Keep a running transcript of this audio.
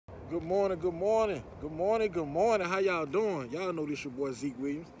Good morning, good morning, good morning, good morning. How y'all doing? Y'all know this your boy Zek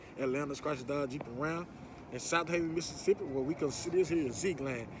Williams at Landers Chrysler Jeep around in Southaven, Mississippi, where we consider this here Zeke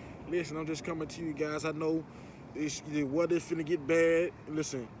land. Listen, I'm just coming to you guys. I know the weather's finna get bad.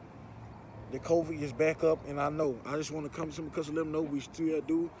 Listen, the COVID is back up, and I know. I just want to come to some because let them know we still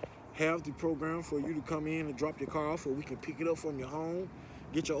do have the program for you to come in and drop your car off, or we can pick it up from your home,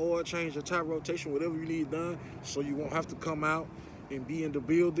 get your oil change, your tire rotation, whatever you need done, so you won't have to come out and be in the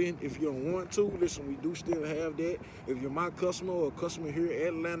building if you don't want to. Listen, we do still have that. If you're my customer or a customer here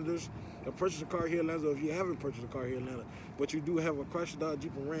at Landers, or purchase a car here at Landers, or if you haven't purchased a car here at Landers, but you do have a Chrysler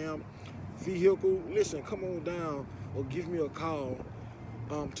Jeep Ram vehicle, listen, come on down or give me a call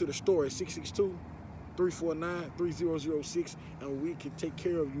to the store at 662-349-3006, and we can take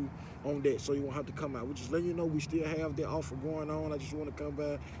care of you on that, so you won't have to come out. We just letting you know we still have that offer going on. I just want to come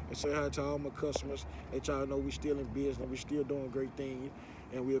by and say hi to all my customers, let y'all know we still in business, we still doing great things,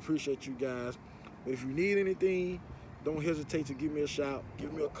 and we appreciate you guys. But if you need anything, don't hesitate to give me a shout,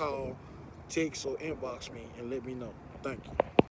 give me a call, text, or inbox me and let me know. Thank you.